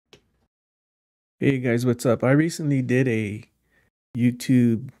Hey guys, what's up? I recently did a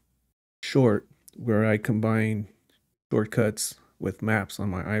YouTube short where I combine shortcuts with maps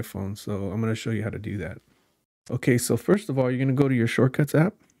on my iPhone. So I'm going to show you how to do that. Okay, so first of all, you're going to go to your shortcuts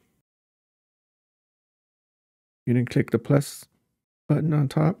app. You're going to click the plus button on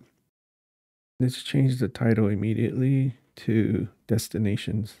top. Let's change the title immediately to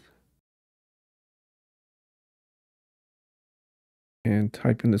Destinations. And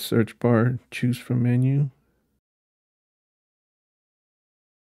type in the search bar, choose from menu.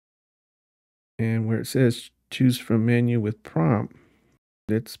 And where it says choose from menu with prompt,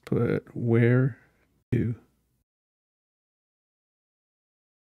 let's put where to.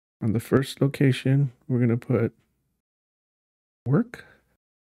 On the first location, we're going to put work.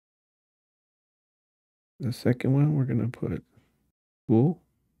 The second one, we're going to put school.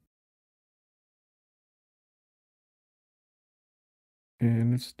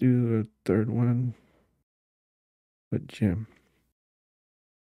 And let's do a third one, put gym.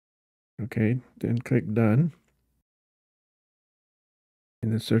 Okay, then click done.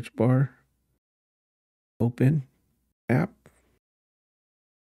 In the search bar, open app.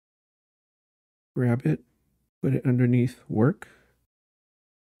 Grab it, put it underneath work.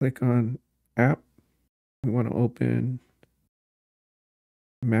 Click on app. We want to open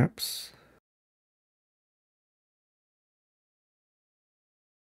maps.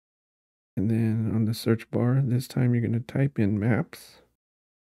 And then on the search bar, this time you're going to type in maps.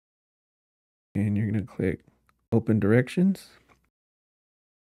 And you're going to click open directions.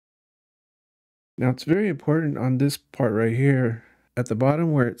 Now it's very important on this part right here, at the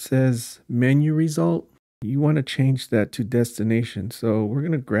bottom where it says menu result, you want to change that to destination. So we're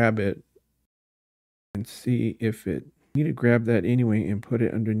going to grab it and see if it, you need to grab that anyway and put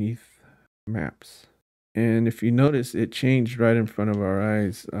it underneath maps. And if you notice, it changed right in front of our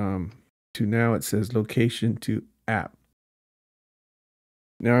eyes to now it says location to app.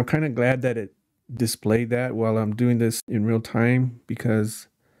 Now I'm kind of glad that it displayed that while I'm doing this in real time, because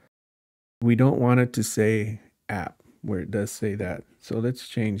we don't want it to say app where it does say that. So let's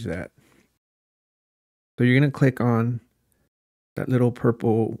change that. So you're going to click on that little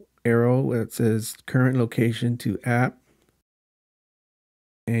purple arrow that says current location to app.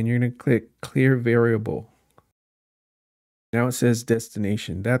 And you're going to click clear variable. Now it says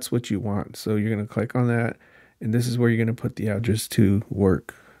destination. That's what you want. So you're going to click on that. And this is where you're going to put the address to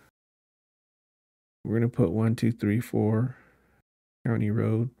work. We're going to put 1234 County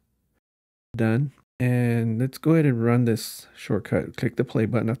Road. Done. And let's go ahead and run this shortcut. Click the play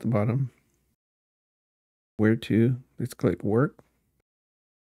button at the bottom. Where to? Let's click work.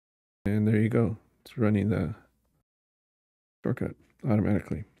 And there you go. It's running the shortcut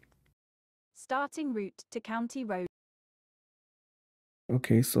automatically. Starting route to County Road.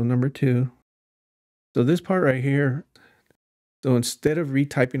 Okay, so number 2. So this part right here, so instead of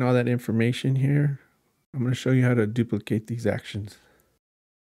retyping all that information here, I'm going to show you how to duplicate these actions.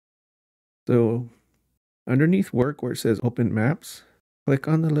 So underneath work where it says open maps, click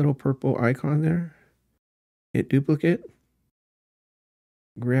on the little purple icon there, hit duplicate,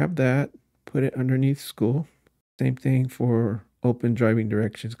 grab that, put it underneath school. Same thing for open driving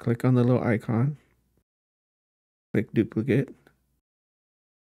directions. Click on the little icon, click duplicate,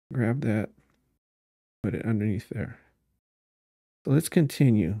 grab that, put it underneath there. So let's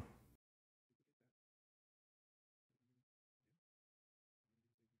continue.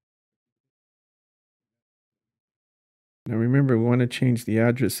 Now remember, we want to change the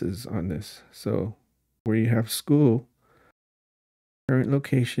addresses on this. So where you have school, current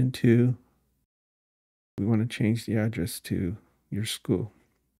location to, we want to change the address to your school.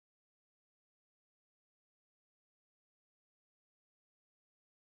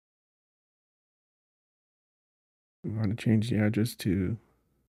 We want to change the address to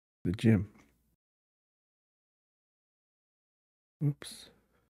the gym. Oops.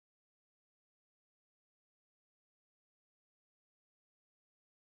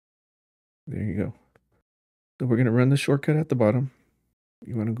 There you go. So we're going to run the shortcut at the bottom.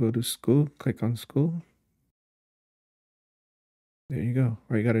 You want to go to school, click on school. There you go.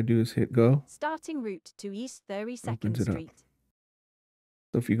 All you got to do is hit go. Starting route to East 32nd Opens it up. Street.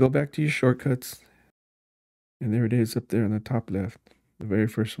 So if you go back to your shortcuts, and there it is up there on the top left, the very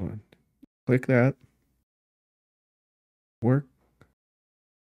first one. Click that. Work.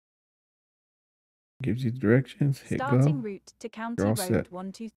 Gives you the directions. Hit Starting go. route to County You're all Road set.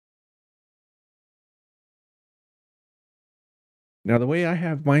 12. Now the way I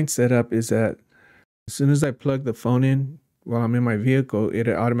have mine set up is that as soon as I plug the phone in while I'm in my vehicle,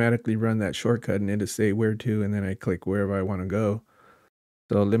 it'll automatically run that shortcut and it'll say where to, and then I click wherever I want to go.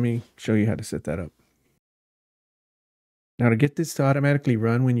 So let me show you how to set that up. Now to get this to automatically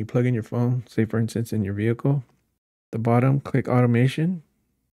run when you plug in your phone, say for instance in your vehicle, the bottom, click automation,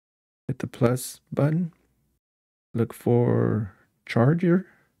 hit the plus button, look for charger,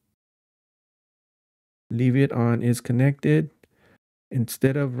 leave it on is connected.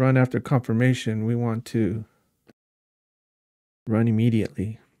 Instead of run after confirmation, we want to run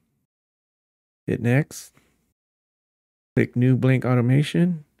immediately. Hit next, click new blank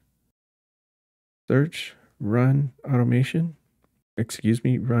automation, search run automation,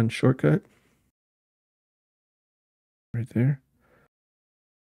 run shortcut, right there.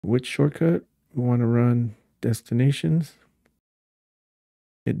 Which shortcut? We want to run destinations.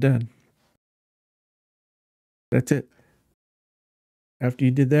 Hit done. That's it. After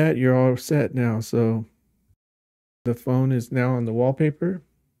you did that, you're all set now. So the phone is now on the wallpaper.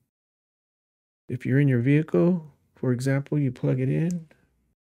 If you're in your vehicle, for example, you plug it in.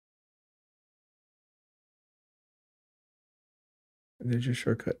 And there's your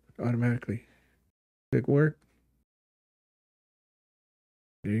shortcut automatically. Click work.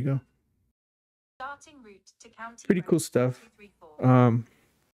 There you go. Starting route to County Pretty Road cool stuff. 234.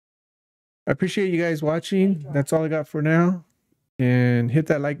 I appreciate you guys watching. That's all I got for now. And hit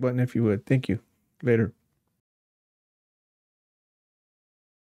that like button if you would. Thank you. Later.